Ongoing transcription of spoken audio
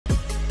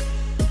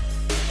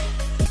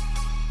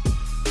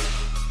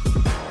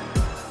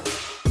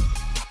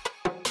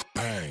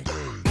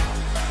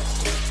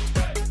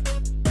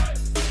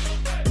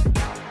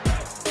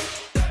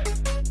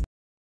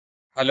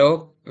Hello,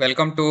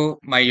 welcome to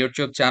my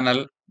YouTube channel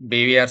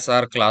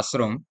BVRSR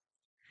Classroom.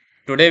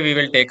 Today we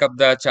will take up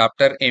the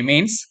chapter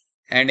amines,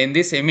 and in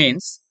this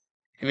amines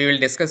we will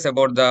discuss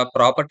about the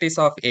properties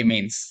of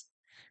amines.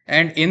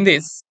 And in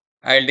this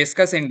I will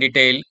discuss in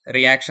detail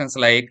reactions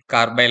like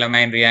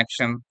carbylamine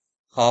reaction,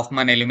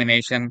 Hofmann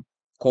elimination,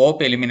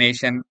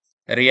 Copeelimination,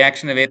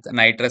 reaction with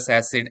nitrous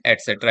acid,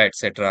 etc.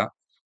 etc.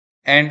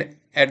 And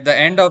at the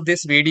end of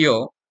this video,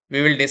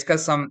 we will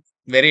discuss some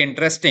very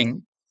interesting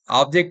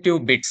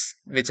objective bits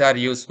which are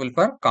useful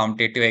for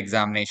competitive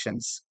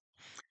examinations.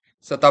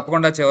 So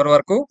తప్పకుండా చివరి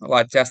వరకు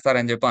watch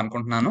చేస్తారని చెప్పి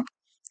అనుకుంటున్నాను.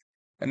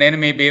 నేను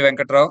మీ B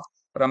Venkatrao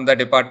from the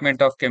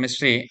department of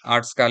chemistry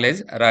arts college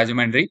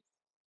Rajahmundry.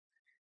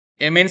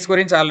 Amines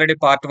గురించి already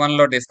part 1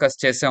 లో discuss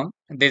చేసాం.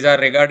 These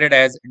are regarded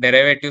as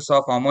derivatives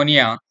of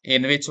ammonia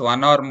in which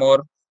one or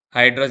more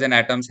hydrogen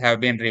atoms have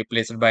been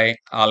replaced by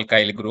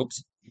alkyl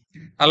groups.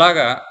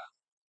 అలాగా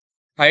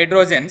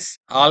hydrogens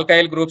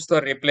alkyl groups తో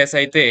replace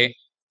అయితే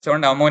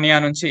చూడండి, ammonia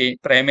నుంచి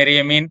primary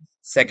amine,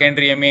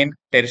 secondary amine,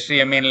 tertiary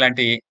amine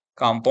లాంటి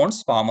compounds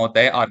form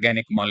అవుతాయి,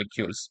 organic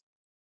molecules.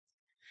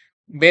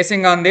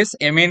 Basing on this,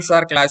 ఎమీన్స్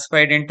are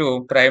classified into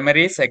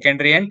primary,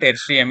 secondary and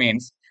tertiary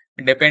ఎమీన్స్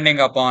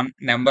depending upon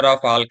number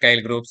of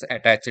alkyl groups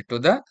attached to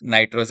the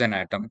nitrogen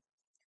atom.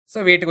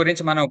 So వీటి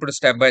గురించి మనం ఇప్పుడు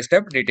step by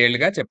step detailed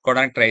గా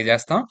చెప్పుకోవడానికి try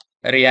చేస్తాం.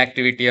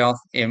 Reactivity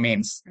of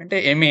ఎమీన్స్ అంటే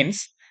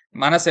ఎమీన్స్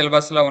మన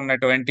syllabus లో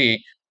ఉన్నటువంటి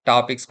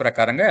టాపిక్స్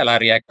ప్రకారంగా ఎలా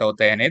రియాక్ట్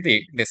అవుతాయి అనేది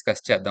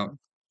డిస్కస్ చేద్దాం.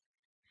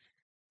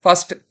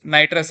 ఫస్ట్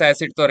నైట్రస్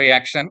యాసిడ్ తో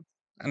reaction.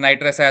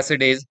 Nitrous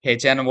acid is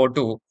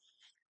HNO2.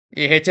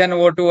 ఈ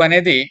HNO2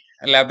 అనేది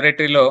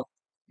లాబొరేటరీలో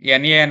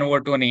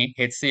NaNO2ని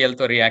HCl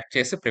తో రియాక్ట్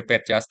చేసి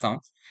ప్రిపేర్ చేస్తాం.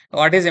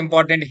 What is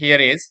important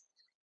here is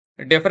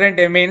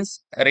different ఎమీన్స్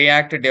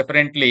react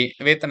differently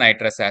with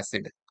nitrous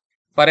acid.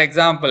 For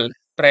example,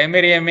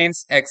 primary ఎమీన్స్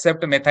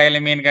except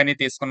మిథైలమీన్ గాని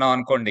తీసుకున్నాం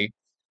అనుకోండి,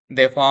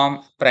 they form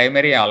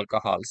primary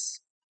alcohols.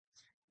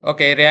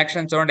 Okay,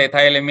 reaction చూడండి,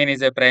 ethylamine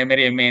is a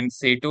primary amine,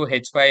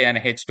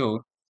 C2H5NH2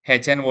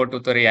 HNO2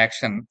 తో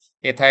reaction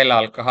ethyl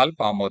alcohol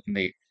form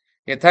అవుతుంది.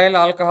 Ethyl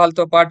alcohol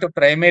తో పాటు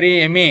primary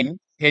amine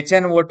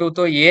HNO2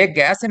 తో ఏ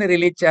gas ని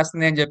రిలీజ్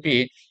చేస్తుంది అని చెప్పి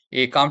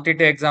ఈ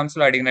కాంపిటేటివ్ ఎగ్జామ్స్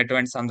లో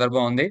అడిగినటువంటి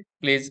సందర్భం ఉంది.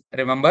 Please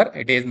remember,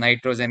 it is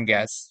nitrogen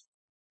gas.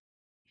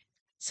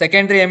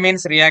 Secondary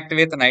ఎమీన్స్ react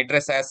with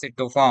nitrous acid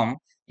to form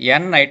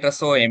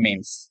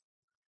N-nitrosoamines.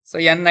 So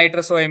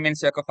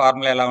N-nitrosoamines యొక్క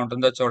ఫార్ములా ఎలా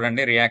ఉంటుందో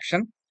చూడండి.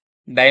 Reaction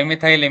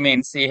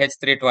dimethylamine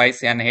CH3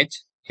 twice NH,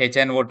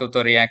 HNO2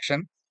 తో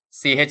reaction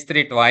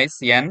CH3 twice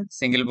N,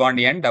 single bond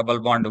N, double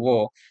bond O.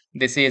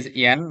 This is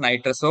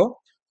N-nitroso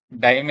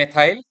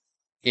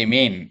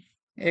dimethylamine.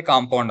 A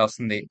compound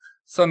వస్తుంది.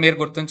 So మీరు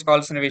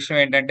గుర్తుంచుకోవాల్సిన విషయం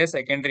ఏంటంటే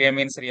secondary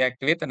ఎమీన్స్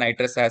react with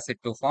nitrous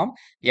acid to form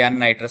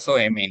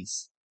N-nitrosoamines.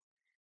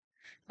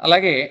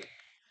 అలాగే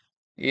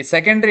ఈ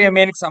secondary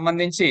amine కి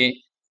సంబంధించి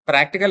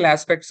ప్రాక్టికల్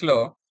ఆస్పెక్ట్స్ లో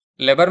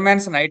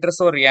లెబర్మాన్స్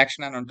నైట్రసో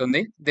రియాక్షన్ అని ఉంటుంది.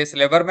 This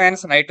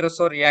లెబర్మాన్స్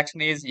నైట్రసో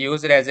reaction is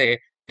used as a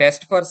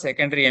test for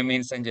secondary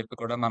ఎమీన్స్ అని చెప్పి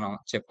కూడా మనం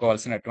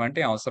చెప్పుకోవాల్సినటువంటి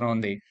అవసరం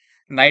ఉంది.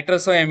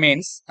 నైట్రసో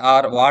ఎమీన్స్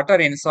or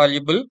water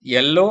insoluble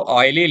yellow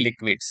oily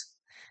liquids.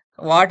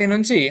 వాటి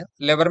నుంచి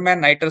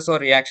లెబర్మాన్ నైట్రసో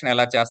రియాక్షన్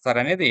ఎలా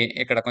చేస్తారనేది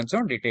ఇక్కడ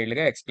కొంచెం డీటెయిల్డ్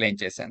గా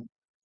ఎక్స్ప్లెయిన్ చేశాను.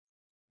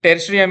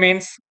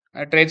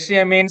 Tertiary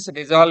ఎమీన్స్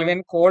dissolve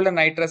in cold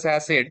nitrous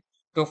acid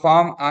to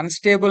form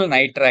unstable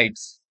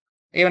nitrides.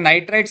 ఇవి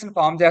నైట్రైడ్స్ ని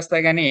ఫామ్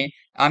చేస్తాయి కానీ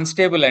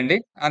అన్స్టేబుల్ అండి,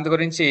 అందు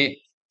గురించి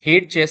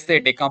హీట్ చేస్తే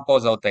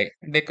డికంపోజ్ అవుతాయి.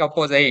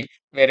 డికంపోజ్ అయ్యి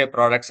వేరే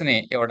ప్రోడక్ట్స్ ని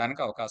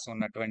ఇవ్వడానికి అవకాశం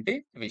ఉన్నటువంటి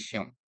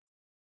విషయం.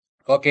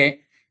 Okay,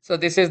 so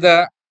this is the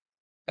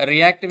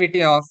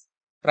reactivity of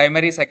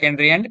primary,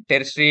 secondary and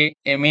tertiary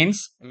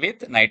ఎమీన్స్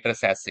with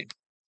nitrous acid.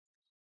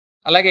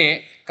 అలాగే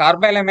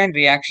కార్బైలమైన్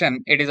reaction,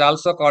 it is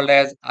also called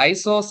as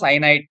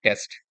isocyanide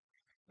test.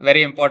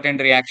 Very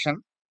important reaction,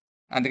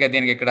 అందుకే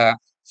దీనికి ఇక్కడ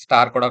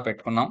స్టార్ కూడా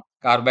పెట్టుకున్నాం.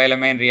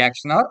 కార్బైలమైన్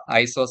రియాక్షన్ ఆర్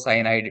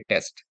ఐసోసైనైడ్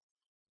టెస్ట్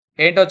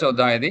ఏంటో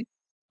చూద్దాం. ఇది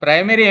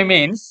primary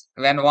ఎమీన్స్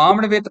when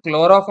వార్మ్డ్ with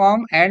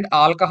chloroform and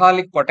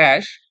alcoholic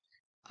potash,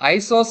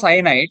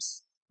 isocyanides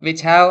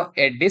which have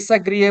a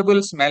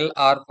డిసగ్రియబుల్ smell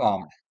are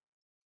formed.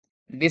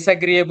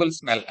 డిసగ్రియబుల్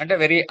smell అంటే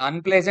very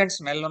unpleasant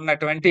smell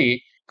ఉన్నటువంటి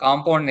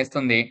కాంపౌండ్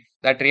ఇస్తుంది.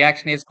 That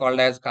reaction is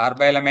called as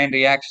కార్బైలమైన్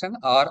reaction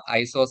are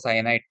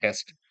isocyanide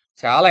test.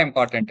 చాలా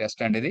important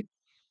test అండి ఇది.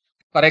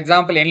 For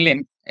example,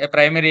 ఎన్లిన్, a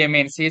primary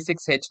amine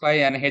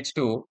C6H5NH2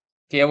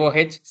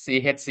 KOH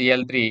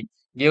CHCl3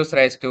 gives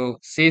rise to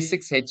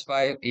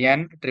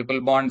C6H5N triple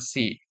bond C,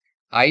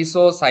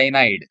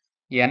 isocyanide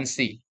NC.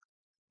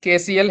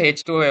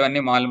 KClH2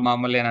 ఇవన్నీ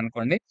మామూలు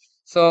అనుకోండి.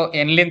 So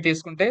ఎన్లిన్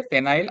తీసుకుంటే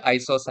phenyl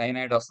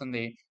isocyanide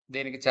వస్తుంది.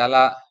 దీనికి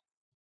చాలా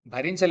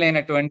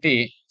భరించలేనటువంటి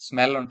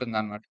స్మెల్ ఉంటుంది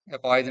అనమాట,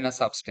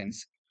 poisonous substance.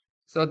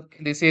 So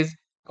this is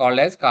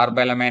called as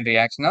కార్బైలమైన్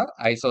reaction are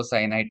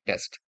isocyanide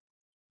test.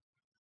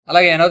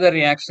 అలాగే another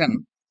reaction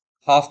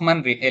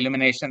Hoffman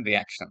elimination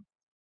reaction.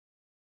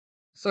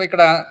 So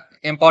ఇక్కడ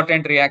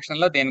ఇంపార్టెంట్ రియాక్షన్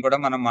లో దీన్ని కూడా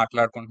మనం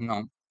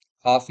మాట్లాడుకుంటున్నాం.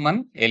 హాఫ్మన్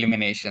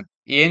ఎలిమినేషన్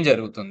ఏం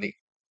జరుగుతుంది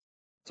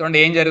చూడండి.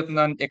 ఏం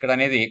జరుగుతుందో ఇక్కడ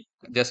అనేది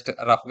జస్ట్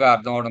రఫ్ గా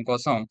అర్థం అవడం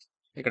కోసం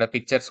ఇక్కడ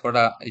పిక్చర్స్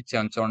కూడా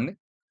ఇచ్చాను చూడండి.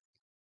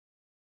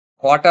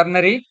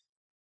 క్వాటర్నరీ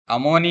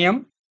అమోనియం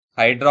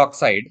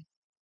హైడ్రాక్సైడ్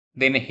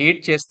దీన్ని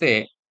హీట్ చేస్తే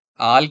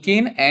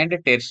alkyne and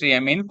tertiary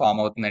Amin form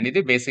అవుతుందండి.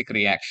 ఇది బేసిక్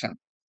రియాక్షన్.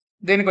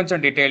 దీన్ని కొంచెం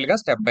డీటెయిల్డ్గా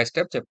స్టెప్ బై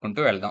స్టెప్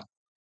చెప్పుకుంటూ వెళ్దాం.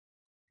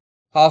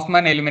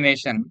 Hofmann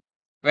elimination.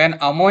 When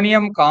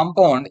ammonium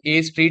compound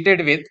is treated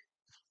with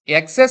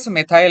excess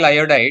methyl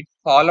iodide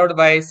followed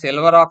by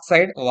silver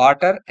oxide,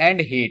 water and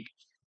heat,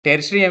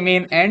 tertiary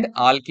amine and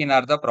alkene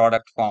are the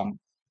product formed.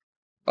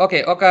 Okay,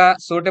 ఒక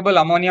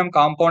suitable ammonium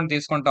compound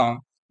తీసుకుంటాం.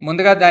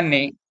 ముందుగా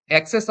దాన్ని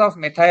excess of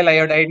methyl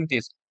iodide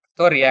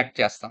తో react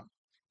చేస్తాం.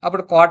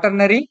 అప్పుడు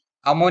quaternary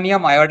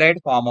ammonium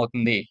iodide form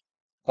అవుతుంది.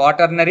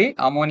 Quaternary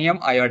ammonium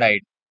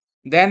iodide.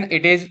 Then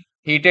it is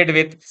heated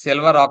with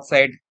silver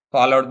oxide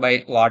followed by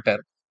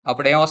water.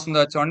 అప్పుడు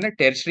ఏమొస్తుందో చూడండి,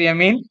 tertiary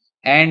Amin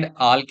and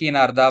alkyne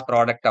are the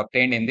product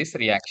obtained in this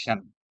reaction.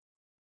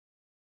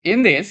 In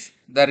this,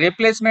 the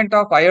replacement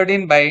of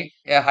iodine by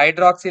a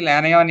hydroxyl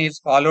anion is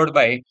followed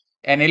by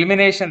an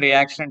elimination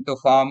reaction to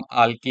form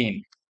alkene.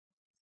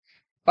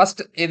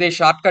 First ఇది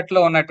short cut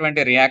లో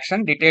ఉన్నటువంటి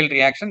reaction, detail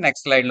reaction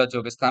next slide లో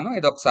చూపిస్తాను.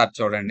 ఇది ఒకసారి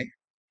చూడండి.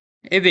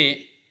 ఇది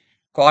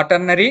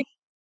quaternary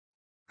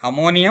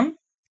ammonium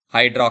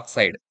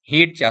hydroxide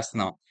heat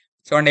చేస్తున్నాం.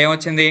 చూడండి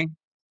ఏమొచ్చింది,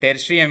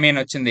 టెర్షియరీ అమీన్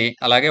వచ్చింది,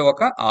 అలాగే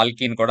ఒక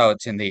ఆల్కీన్ కూడా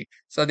వచ్చింది.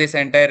 So this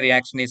entire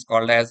reaction is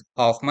called as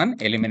Hoffman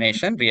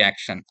elimination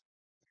reaction.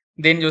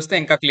 దీన్ని చూస్తే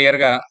ఇంకా క్లియర్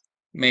గా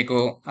మీకు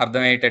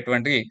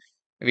అర్థమయ్యేటటువంటి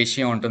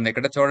విషయం ఉంటుంది.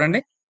 ఇక్కడ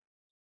చూడండి,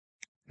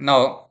 now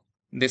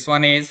this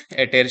one is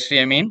a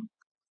tertiary Amin.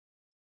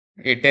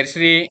 ఈ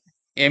టెర్షియరీ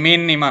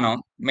ఎమీన్ ని మనం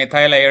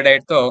మిథైల్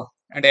అయోడైడ్ తో,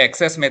 అంటే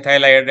ఎక్సెస్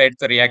మిథైల్ అయోడైడ్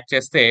తో రియాక్ట్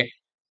చేస్తే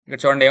ఇక్కడ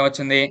చూడండి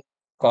ఏమొచ్చింది,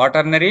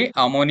 quaternary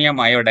ammonium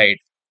iodide.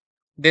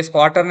 This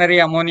quaternary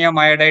ammonium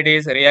iodide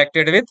is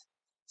reacted with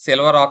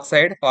silver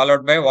oxide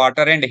followed by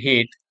water and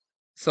heat.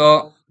 So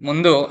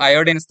ముందు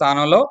అయోడిన్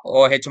స్థానంలో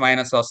OH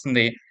మైనస్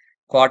వస్తుంది.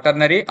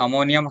 క్వాటర్నరీ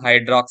అమోనియం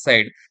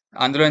హైడ్రాక్సైడ్,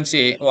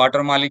 అందులోంచి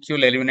వాటర్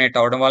మాలిక్యూల్ ఎలిమినేట్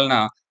అవడం వలన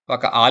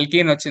ఒక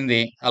ఆల్కీన్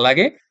వచ్చింది,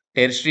 అలాగే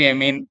టెర్షియరీ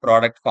అమీన్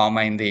ప్రోడక్ట్ ఫామ్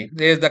అయింది.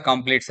 This is the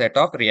complete set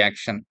of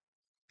reaction.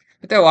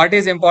 అయితే what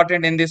is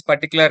important in this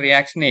particular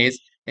reaction is,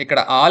 ఇక్కడ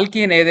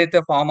ఆల్కీన్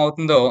ఏదైతే ఫామ్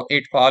అవుతుందో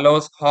it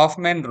follows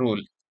Hoffman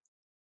rule.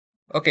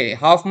 Okay,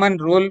 Hoffman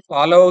rule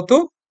follow అవుతూ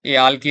ఈ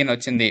ఆల్కీన్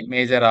వచ్చింది,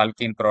 మేజర్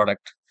ఆల్కీన్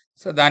ప్రోడక్ట్.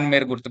 సో దాన్ని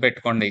మీరు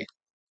గుర్తుపెట్టుకోండి.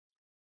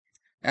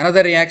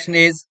 Another reaction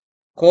is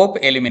cope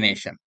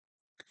elimination.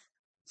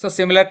 So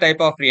similar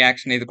type of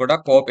reaction ఇది కూడా,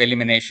 cope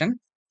elimination.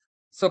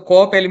 So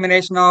cope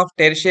elimination of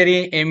tertiary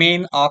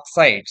amine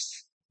oxides.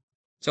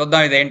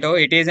 చూద్దాం ఇదేంటో.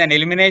 It is an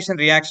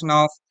elimination reaction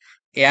of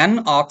N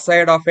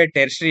oxide of A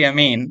tertiary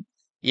Amin.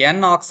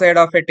 N oxide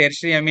of A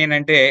tertiary Amin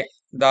అంటే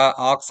the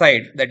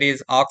oxide, that is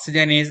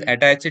oxygen, is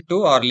attached to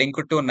or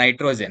linked to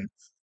nitrogen.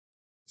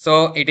 So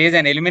it is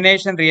an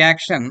elimination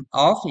reaction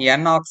of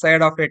N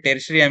oxide of a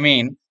tertiary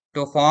amine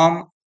to form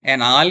an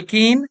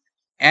alkene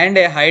and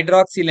a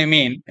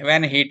hydroxylamine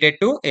when heated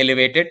to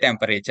elevated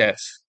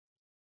temperatures.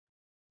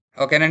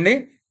 ఓకేనండి,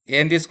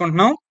 ఏం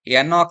తీసుకుంటున్నాం,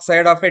 ఎన్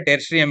oxide of A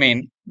tertiary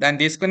Amin,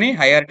 దాన్ని తీసుకుని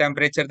hire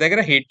temperature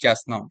దగ్గర heat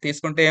చేస్తున్నాం.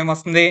 తీసుకుంటే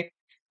ఏమొస్తుంది,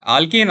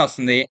 alkyne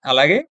వస్తుంది,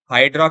 అలాగే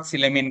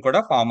హైడ్రాక్సిలమీన్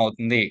కూడా ఫామ్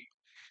అవుతుంది.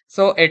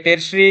 So a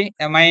tertiary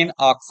amine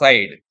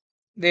oxide,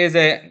 this is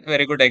a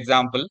very good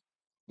example.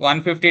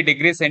 150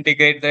 degrees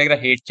centigrade దగ్గర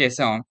హీట్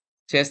చేసాం,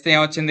 చేస్తే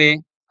ఏమొచ్చింది,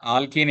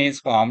 ఆల్కీన్ ఈజ్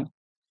ఫార్మ్డ్.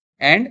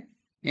 అండ్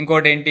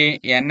ఇంకోటి ఏంటి,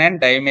 NN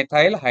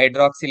డైమిథైల్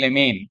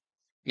హైడ్రాక్సిలమీన్.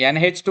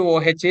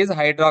 NH2OH is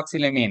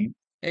హైడ్రాక్సిలమీన్.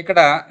 ఇక్కడ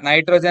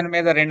నైట్రోజన్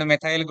మీద రెండు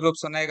మిథైల్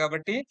గ్రూప్స్ ఉన్నాయి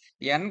కాబట్టి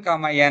N,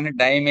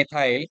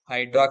 డైమిథైల్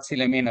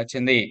హైడ్రాక్సిలమీన్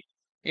వచ్చింది.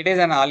 It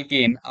is an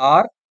alkyne,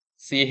 are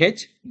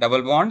CH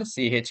double bond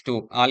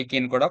CH2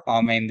 alkyne కూడా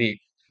ఫామ్ అయింది.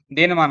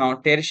 దీన్ని మనం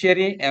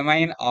టెర్షియరీ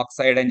ఎమైన్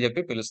ఆక్సైడ్ అని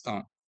చెప్పి పిలుస్తాం.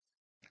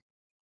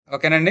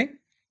 ఓకేనండి,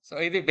 సో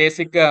ఇది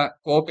బేసిక్ గా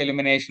cope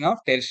elimination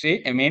of tertiary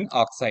amine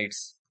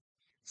oxides.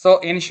 So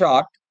in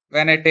short,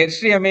 when a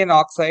tertiary amine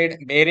oxide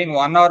bearing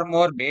one or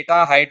more beta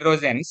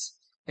hydrogens,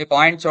 ఈ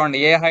పాయింట్ చూడండి,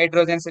 ఏ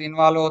హైడ్రోజన్స్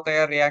ఇన్వాల్వ్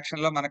అవుతాయో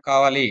రియాక్షన్ లో మనకు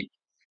కావాలి.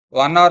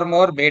 One or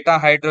more beta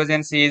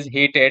hydrogens is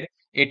heated,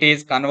 it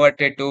is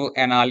converted to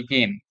N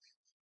alkyne.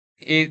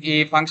 ఈ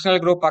functional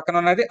group పక్కన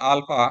ఉన్నది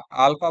alpha,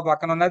 alpha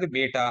పక్కన ఉన్నది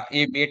బీటా.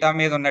 ఈ బీటా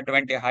మీద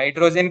ఉన్నటువంటి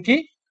హైడ్రోజన్ కి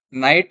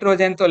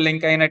నైట్రోజన్ తో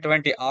లింక్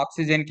అయినటువంటి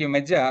ఆక్సిజన్ కి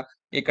మధ్య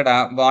ఇక్కడ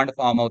బాండ్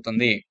ఫామ్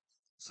అవుతుంది.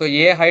 సో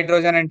ఏ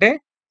హైడ్రోజన్ అంటే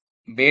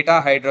బీటా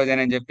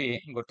హైడ్రోజన్ అని చెప్పి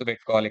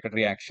గుర్తుపెట్టుకోవాలి ఇక్కడ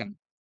రియాక్షన్.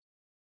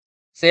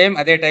 సేమ్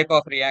అదే type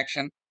of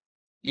reaction,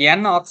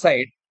 N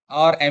oxide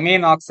are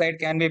amine oxide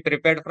can be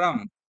prepared from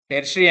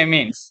tertiary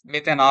amines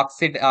with an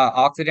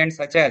oxidant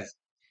such as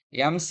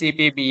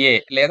MCPBA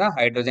లేదా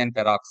hydrogen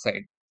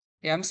peroxide.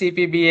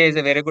 MCPBA is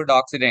a very good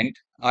oxidant.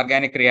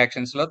 Organic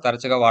reactions లో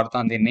తరచుగా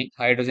వాడతాం దీన్ని,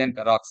 hydrogen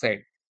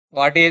peroxide.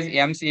 What is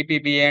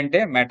MCPBA అంటే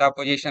meta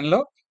position లో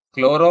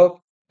chloro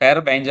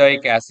per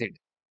benzoic acid.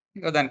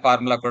 ఇంకా దాని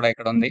formula కూడా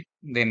ఇక్కడ ఉంది,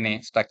 దీన్ని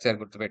స్ట్రక్చర్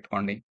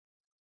గుర్తుపెట్టుకోండి.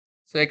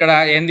 సో ఇక్కడ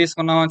ఏం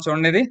తీసుకున్నామో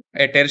చూడండి, ఇది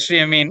ఏ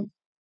tertiary Amin.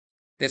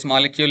 This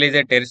molecule is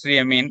a tertiary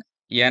Amin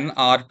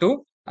NR2,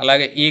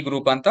 అలాగే ఈ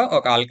గ్రూప్ అంతా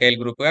ఒక ఆల్కైల్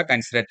గ్రూప్ గా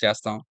కన్సిడర్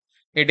చేస్తాం.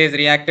 It is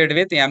reacted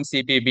with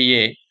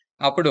MCPBA.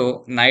 అప్పుడు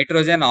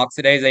నైట్రోజన్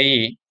ఆక్సిడైజ్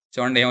అయ్యి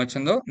చూడండి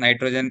ఏమొచ్చిందో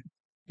నైట్రోజన్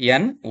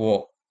NO.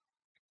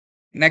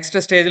 నెక్స్ట్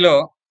స్టేజ్‌లో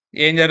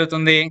ఏం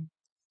జరుగుతుంది?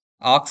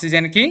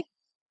 ఆక్సిజన్‌కి,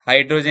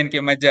 హైడ్రోజన్‌కి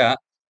మధ్య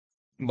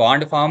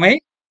బాండ్ ఫార్మ్ అయ్యి,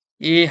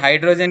 ఈ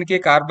హైడ్రోజన్‌కి,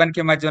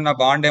 కార్బన్‌కి మధ్య ఉన్న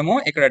బాండ్ ఏమో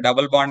ఇక్కడ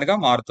డబుల్ బాండ్‌గా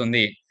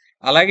మారుతుంది.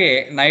 అలాగే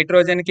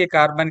నైట్రోజన్‌కి,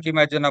 కార్బన్‌కి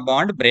మధ్య ఉన్న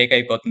బాండ్ బ్రేక్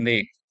అయిపోతుంది.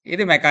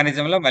 ఇది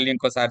మెకానిజంలో మళ్ళీ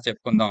ఇంకోసారి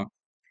చెప్పుకుందాం.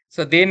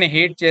 సో దీన్ని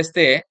హీట్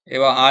చేస్తే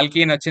ఏవో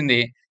ఆల్కీన్ వచ్చింది.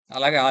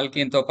 అలాగే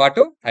ఆల్కీన్‌తో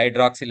పాటు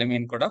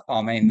హైడ్రాక్సిలమీన్ కూడా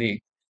ఫార్మ్ అయింది.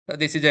 So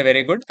this is a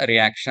very good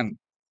reaction.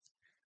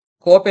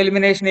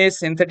 కోపెలిమినేషన్ is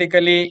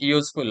synthetically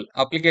useful.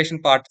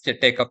 Application part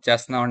take up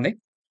చేస్తున్నామండి.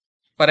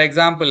 For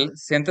example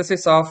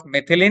synthesis of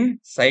methylene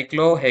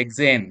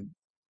cyclohexane.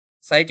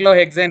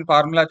 Cyclohexane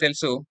formula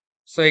తెలుసు.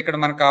 సో ఇక్కడ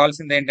మనకు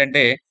కావాల్సింది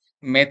ఏంటంటే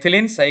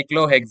మెథిలిన్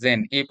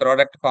సైక్లోహెక్సేన్ ఈ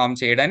ప్రోడక్ట్ ఫామ్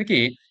చేయడానికి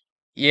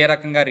ఏ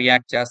రకంగా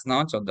రియాక్ట్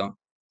చేస్తున్నామో చూద్దాం.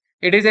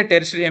 It is a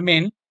tertiary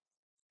Amin.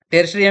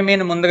 Tertiary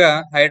Amin ముందుగా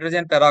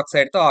హైడ్రోజన్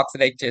పెరాక్సైడ్ తో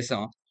ఆక్సిడైజ్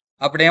చేసాం.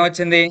 అప్పుడు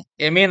ఏమొచ్చింది?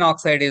 Amine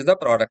oxide is the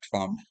product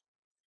form.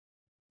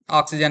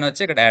 Oxygen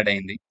వచ్చి ఇక్కడ యాడ్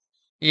అయింది.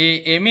 ఈ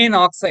ఎమీన్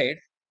ఆక్సైడ్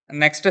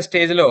నెక్స్ట్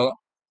స్టేజ్‌లో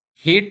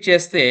హీట్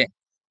చేస్తే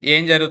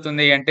ఏం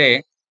జరుగుతుంది అంటే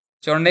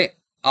చూడండి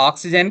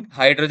ఆక్సిజన్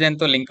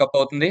హైడ్రోజన్‌తో లింక్ అప్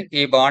అవుతుంది.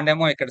 ఈ బాండ్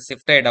ఏమో ఇక్కడ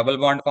షిఫ్ట్ అయ్యి డబుల్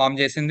బాండ్ ఫార్మ్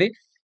చేసింది.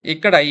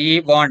 ఇక్కడ ఈ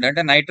బాండ్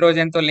అంటే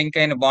నైట్రోజన్‌తో లింక్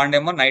అయిన బాండ్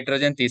ఏమో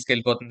నైట్రోజన్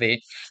తీసుకెళ్ళిపోతుంది.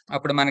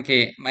 అప్పుడు మనకి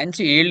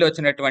మంచి ఈల్డ్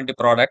వచ్చినటువంటి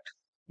product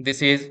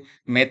this is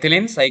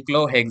methylene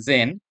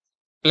cyclohexane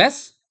plus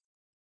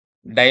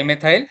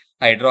dimethyl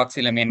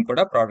హైడ్రాక్సిలమీన్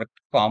కూడా ప్రోడక్ట్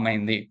ఫామ్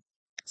అయింది.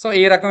 సో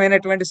ఈ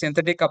రకమైనటువంటి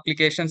సింథటిక్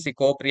అప్లికేషన్స్ ఈ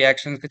కోప్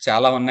రియాక్షన్స్ కి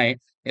చాలా ఉన్నాయి.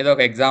 ఏదో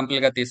ఒక ఎగ్జాంపుల్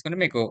గా తీసుకుని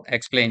మీకు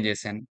ఎక్స్ప్లెయిన్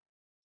చేశాను.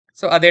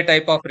 సో అదే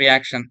టైప్ ఆఫ్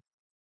రియాక్షన్.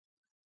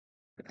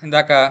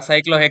 ఇందాక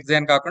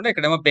సైక్లోహెక్సేన్ కాకుండా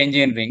ఇక్కడేమో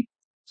బెంజీన్ రింగ్.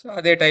 సో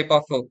అదే type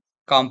of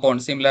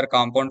compound similar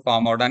compound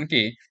form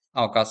అవడానికి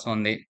అవకాశం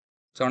ఉంది.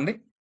 చూడండి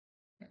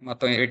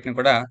మొత్తం వీటిని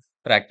కూడా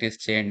ప్రాక్టీస్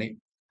చేయండి.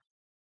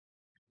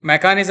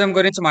 మెకానిజం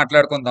గురించి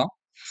మాట్లాడుకుందాం.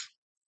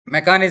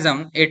 Mechanism,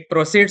 it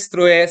proceeds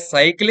through a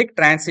cyclic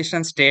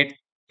transition state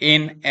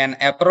in an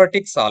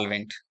aprotic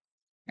solvent.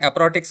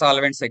 Aprotic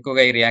solvents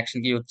ఎక్కువగా ఈ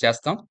రియాక్షన్ కి యూజ్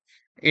చేస్తాం.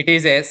 It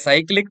is a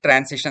cyclic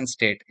transition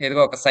state.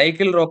 ఇదిగో ఒక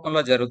సైకిల్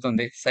రూపంలో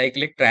జరుగుతుంది.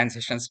 Cyclic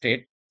transition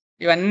state.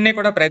 ఇవన్నీ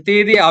కూడా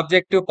ప్రతిదీ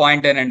ఆబ్జెక్టివ్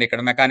పాయింటేనండి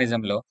ఇక్కడ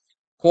మెకానిజంలో.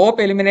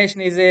 Cope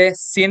elimination is a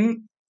sin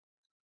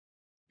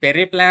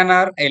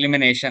periplanar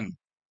elimination.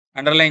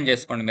 Underline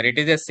చేసుకోండి మీరు. It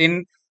is a syn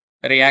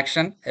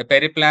reaction, a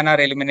periplanar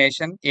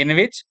elimination in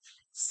which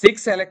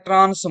 6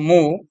 electrons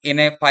move in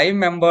a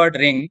 5-membered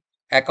ring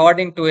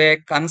according to a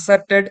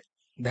concerted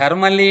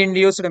thermally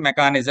induced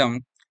mechanism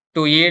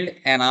to yield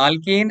an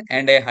alkene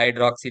and a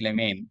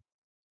hydroxylamine.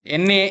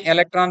 ఎన్ని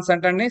electrons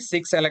అంటండి?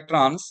 6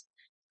 electrons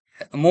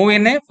move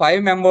in a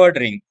 5-membered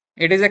ring.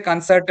 It is a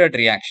concerted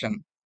reaction.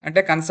 అంటే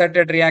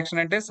concerted reaction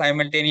అంటే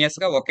simultaneous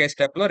గా ఒకే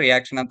step లో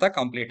reaction అంతా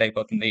complete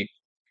అయిపోతుంది.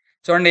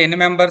 చూడండి ఎన్ని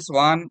మెంబర్స్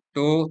 1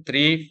 2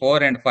 3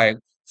 4 అండ్ 5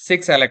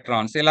 6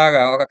 ఎలక్ట్రాన్స్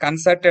ఇలాగా ఒక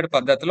కన్సర్టెడ్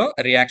పద్ధతిలో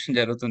రియాక్షన్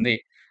జరుగుతుంది.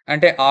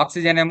 అంటే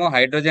ఆక్సిజన్ ఏమో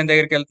హైడ్రోజన్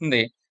దగ్గరికి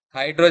వెళ్తుంది.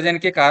 హైడ్రోజన్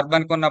కి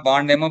కార్బన్ కు ఉన్న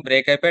బాండ్ ఏమో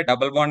బ్రేక్ అయిపోయి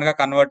డబుల్ బాండ్ గా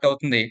కన్వర్ట్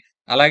అవుతుంది.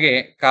 అలాగే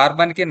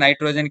కార్బన్ కి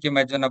నైట్రోజన్ కి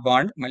మధ్య ఉన్న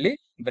బాండ్ మళ్ళీ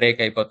బ్రేక్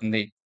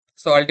అయిపోతుంది.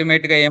 సో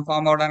అల్టిమేట్ గా ఏం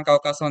ఫామ్ అవడానికి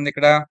అవకాశం ఉంది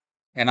ఇక్కడ?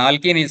 ఎన్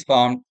alkyne is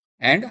formed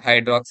and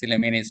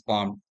హైడ్రాక్సిలమీన్ is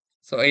formed.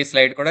 So ఈ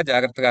స్లైడ్ కూడా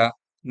జాగ్రత్తగా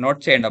నోట్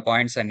చేయండి ఆ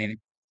పాయింట్స్ అన్ని.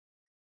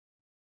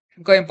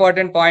 ఇంకో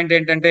ఇంపార్టెంట్ పాయింట్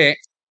ఏంటంటే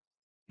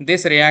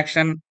this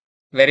reaction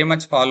very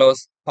much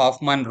follows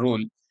Hoffman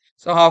rule.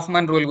 So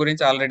Hoffman rule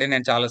గురించి ఆల్రెడీ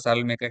నేను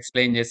చాలాసార్లు మీకు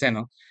ఎక్స్ప్లెయిన్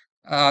చేశాను.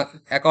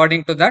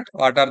 According to that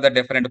what are the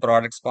different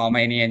products form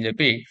అయినాయి అని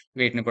చెప్పి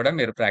వీటిని కూడా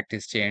మీరు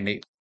ప్రాక్టీస్ చేయండి.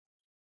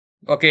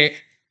 ఓకే,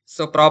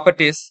 సో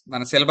ప్రాపర్టీస్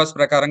మన సిలబస్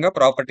ప్రకారంగా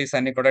ప్రాపర్టీస్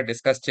అన్ని కూడా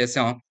డిస్కస్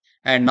చేసాం.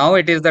 And now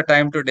it is the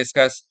time to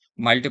discuss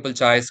multiple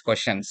choice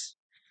questions.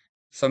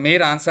 So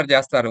మీరు ఆన్సర్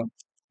చేస్తారు.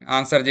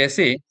 ఆన్సర్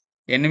చేసి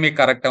ఎన్ని మీకు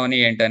కరెక్ట్ అవని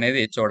ఏంటి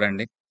అనేది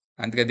చూడండి.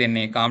 అందుకే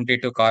దీన్ని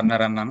కాంపిటేటివ్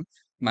కార్నర్ అన్నాను.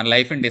 మన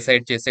లైఫ్ని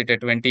డిసైడ్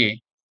చేసేటటువంటి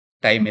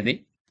టైం ఇది.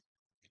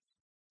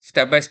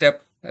 స్టెప్ బై స్టెప్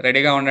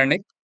రెడీగా ఉండండి.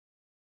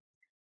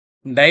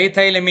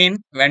 డైథైలమీన్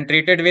when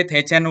treated with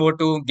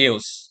HNO2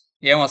 gives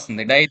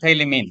ఏమొస్తుంది?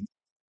 డైథైలమీన్.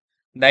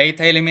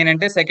 డైథైలమీన్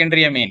అంటే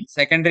సెకండరీ అమీన్.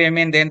 సెకండరీ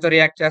అమీన్ దేంతో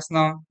రియాక్ట్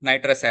చేస్తున్నాం?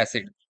 Nitrous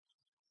acid.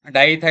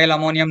 Diethyl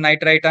ammonium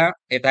నైట్రైటా,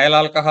 ethyl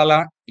ఆల్కహాలా,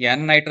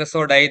 ఎన్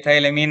నైట్రసో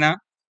డైథైలమీనా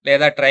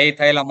లేదా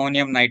ట్రైథైల్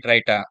ammonium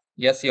నైట్రైటా?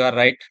 Yes you are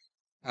right.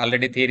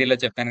 Already థియరీలో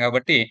చెప్పాను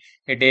కాబట్టి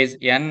it is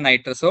N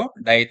నైట్రసో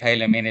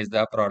డైథైలమీన్ is the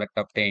product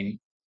obtained.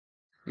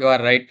 You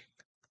are right.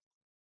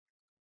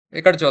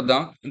 ఇక్కడ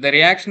చూద్దాం. The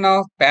reaction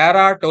of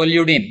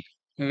పారాటోల్యూడిన్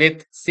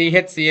with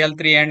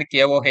CHCl3 and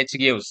KOH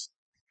gives.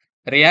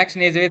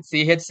 Reaction is with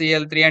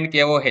CHCl3 and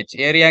KOH.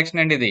 A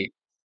reaction అండి ఇది?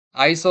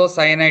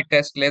 Isocyanide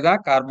test లేదా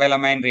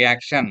కార్బైలమైన్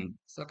reaction.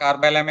 So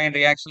కార్బైలమైన్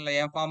reaction లో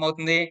ఏం form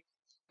అవుతుంది?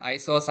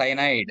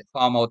 Isocyanide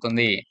form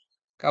అవుతుంది.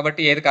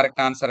 కాబట్టి ఏది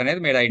కరెక్ట్ ఆన్సర్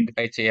అనేది మీరు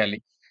ఐడెంటిఫై చేయాలి.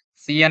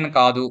 CN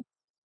కాదు,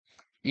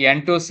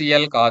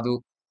 N2Cl కాదు,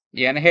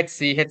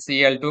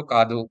 NHCHCl2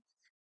 కాదు,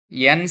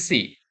 NC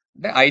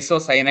అంటే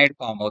ఐసోసైనైడ్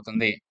ఫామ్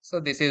అవుతుంది. So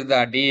this is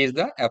the D is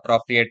the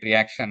appropriate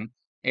reaction.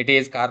 It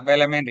is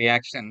carbylamine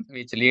reaction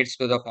which leads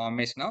to the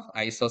formation of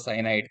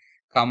isocyanide,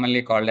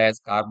 commonly called as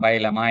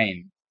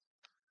carbylamine.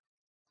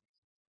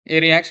 ఈ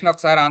reaction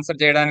ఒకసారి answer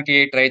చేయడానికి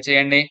try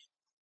చేయండి.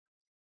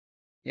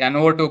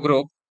 NO2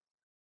 group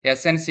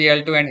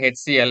SnCl2 and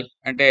HCl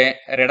అంటే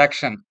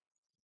reduction.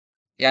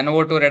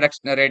 NO2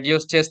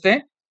 reduce చేస్తే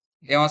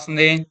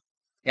ఏమొస్తుంది?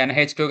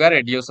 NH2 గా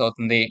reduce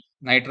అవుతుంది.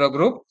 Nitro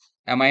group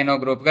amino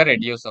group గా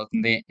రెడ్యూస్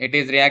అవుతుంది. It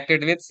is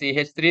reacted with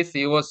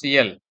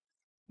CH3COCl.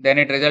 Then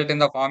it result in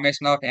the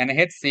formation of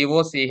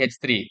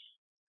NHCOCH3.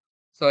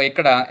 So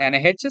ఇక్కడ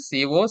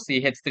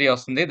NHCOCH3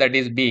 వస్తుంది. That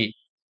is B.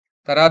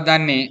 తర్వాత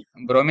దాన్ని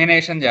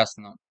బ్రోమినేషన్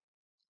చేస్తున్నాం.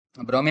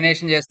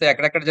 బ్రోమినేషన్ చేస్తే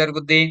ఎక్కడెక్కడ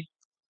జరుగుద్ది?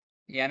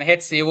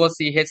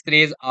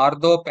 NHCOCH3 is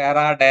ortho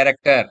para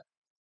director.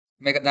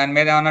 మీకు దాని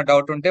మీద ఏమైనా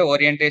డౌట్ ఉంటే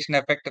ఓరియంటేషన్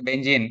ఎఫెక్ట్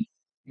బెంజీన్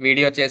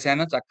వీడియో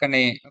చేశాను.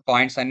 చక్కని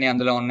పాయింట్స్ అన్ని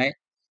అందులో ఉన్నాయి.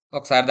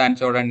 ఒకసారి దాన్ని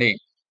చూడండి.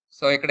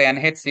 సో ఇక్కడ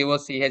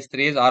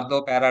NHCOCH3 is ortho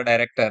para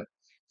director.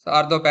 So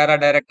ortho para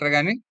director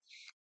గాని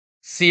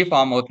సి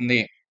ఫామ్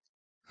అవుతుంది.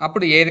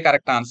 అప్పుడు ఏది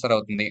కరెక్ట్ ఆన్సర్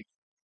అవుతుంది?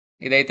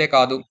 ఇదైతే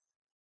కాదు.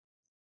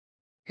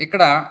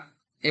 ఇక్కడ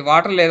ఈ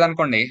వాటర్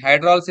లేదనుకోండి,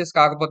 హైడ్రాలసిస్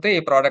కాకపోతే ఈ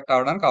ప్రోడక్ట్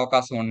అవడానికి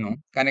అవకాశం ఉన్ను.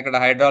 కానీ ఇక్కడ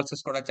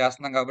హైడ్రాలసిస్ కూడా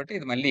చేస్తున్నాం కాబట్టి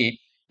ఇది మళ్ళీ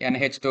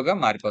NH2 గా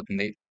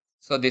మారిపోతుంది.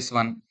 So this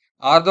one.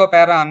 ఆర్థో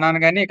పారా అన్నాను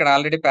కానీ ఇక్కడ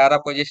already para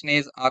position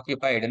is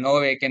occupied, no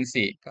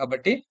vacancy.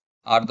 కాబట్టి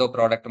ఆర్థో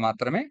ప్రోడక్ట్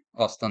మాత్రమే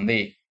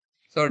వస్తుంది.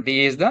 So D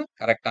is the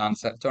correct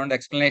answer. చూడండి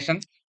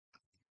ఎక్స్ప్లెనేషన్.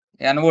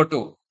 NO2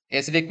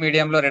 ఎసిడిక్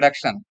మీడియంలో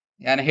reduction,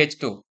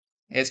 NH2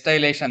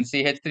 ఎస్టైలేషన్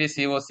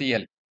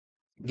CH3COCl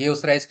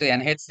gives rise to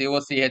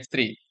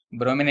NHCOCH3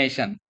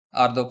 bromination.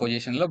 Ortho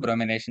position లో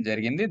bromination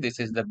జరిగింది. This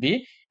is the B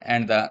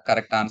and the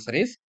correct answer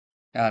is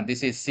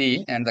this is C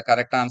and the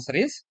correct answer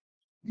is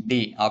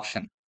D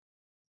option.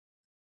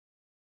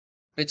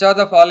 Which are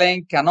the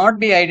following cannot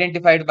be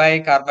identified by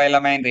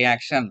కార్బైలమైన్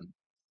reaction?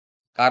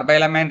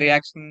 కార్బైలమైన్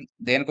reaction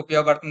దేనికి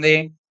ఉపయోగపడుతుంది?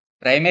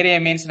 Primary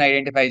ఎమీన్స్ ని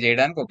identify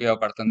చేయడానికి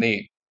ఉపయోగపడుతుంది.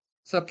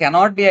 So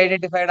cannot be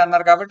identified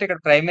అన్నారు కాబట్టి ఇక్కడ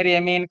primary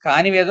amine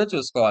కానివేదో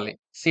చూసుకోవాలి.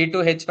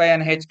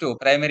 C2H5NH2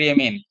 primary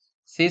amine,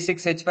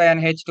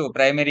 C6H5NH2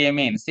 primary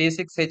amine,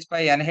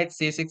 C6H5NH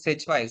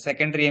C6H5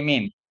 secondary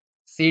amine,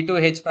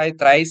 C2H5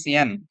 thrice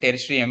N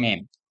tertiary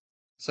amine.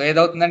 So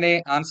ఏదవుతుందండి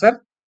answer?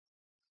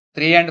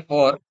 3 and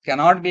 4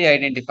 cannot be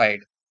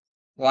identified.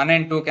 1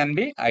 and 2 can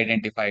be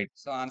identified.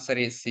 So answer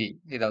is C.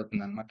 ఇది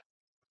అవుతుంది అనమాట.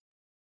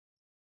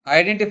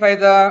 Identify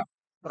the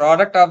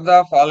product of the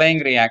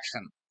following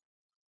reaction.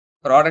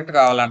 Product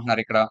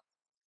కావాలంటున్నారు ఇక్కడ.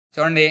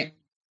 చూడండి,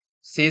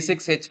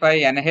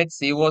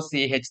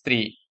 C6H5NHCOCH3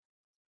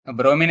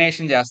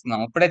 bromination చేస్తున్నాం.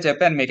 ఇప్పుడే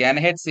చెప్పాను మీకు,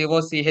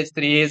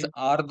 NHCOCH3 is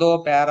ortho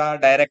para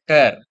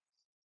director.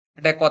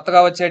 అంటే కొత్తగా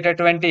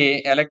వచ్చేటటువంటి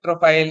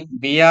ఎలక్ట్రోఫైల్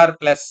Br+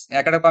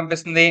 ఎక్కడికి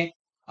పంపిస్తుంది?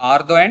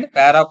 ఆర్థో అండ్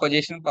పారా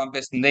పొజిషన్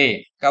పంపిస్తుంది.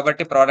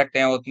 కాబట్టి ప్రోడక్ట్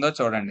ఏమవుతుందో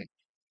చూడండి.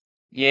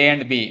 A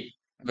and B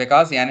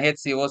because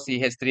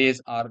NHCOCH3 is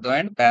ortho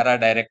and para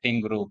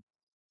directing group.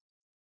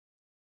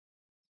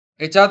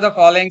 Which of the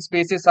following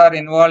species are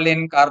involved in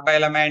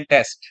carbylamine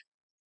test?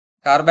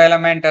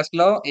 కార్బైలమైన్ test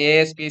లో ఏ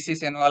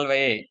స్పీసీస్ ఇన్వాల్వ్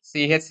అయ్యాయి?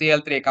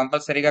 CHCl3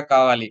 కంపల్సరీగా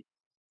కావాలి.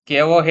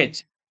 KOH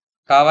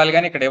కావాలి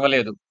కానీ ఇక్కడ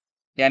ఇవ్వలేదు.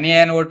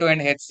 NaNO2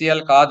 అండ్ HCl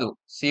కాదు.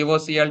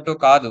 COCl2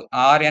 కాదు.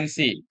 RNC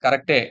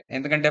కరెక్టే,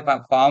 ఎందుకంటే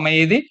ఫామ్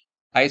అయ్యేది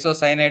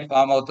ఐసోసైనైడ్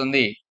ఫామ్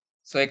అవుతుంది.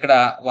 సో ఇక్కడ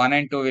 1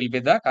 and 2 will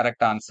be the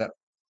correct answer.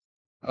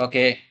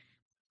 Okay.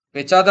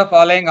 Which of the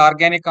following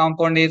organic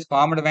compound is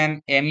formed when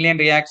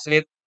aniline reacts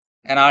with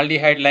an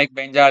aldehyde like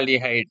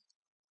benzaldehyde?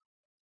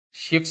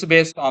 Ships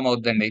base form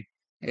అవుతుందండి.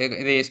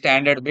 ఇది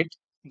standard bit,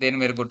 దీన్ని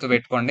మీరు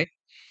గుర్తుపెట్టుకోండి.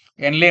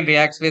 ఎన్లిన్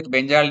reacts with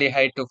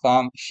benzaldehyde to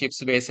form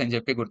ships base అని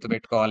చెప్పి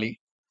గుర్తుపెట్టుకోవాలి.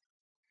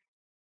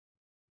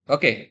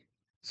 Okay.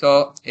 So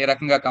ఈ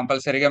రకంగా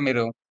కంపల్సరీగా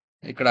మీరు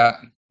ఇక్కడ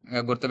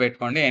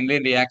గుర్తుపెట్టుకోండి.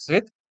 ఎన్లిన్ reacts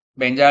with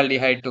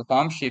benzaldehyde to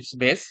form ships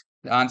base.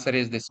 The answer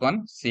is this one,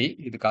 C.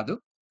 ఇది కాదు,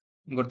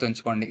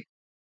 గుర్తుంచుకోండి.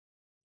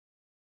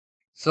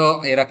 సో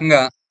ఈ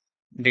రకంగా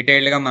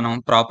డీటెయిల్డ్గా మనం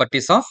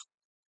ప్రాపర్టీస్ ఆఫ్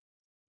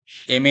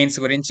ఎమీన్స్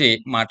గురించి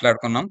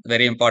మాట్లాడుకున్నాం.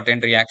 Very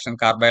important reaction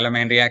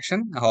కార్బైలమైన్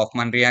reaction,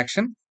 Hoffman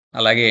reaction,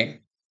 అలాగే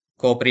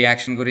కోప్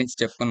రియాక్షన్ గురించి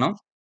చెప్పుకున్నాం.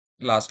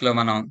 లాస్ట్లో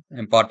మనం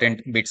ఇంపార్టెంట్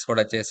బిట్స్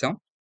కూడా చేసాం.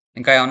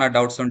 ఇంకా ఏమైనా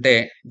డౌట్స్ ఉంటే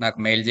నాకు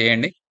మెయిల్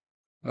చేయండి.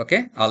 Okay.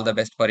 All the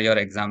best for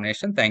your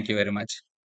examination. Thank you very much.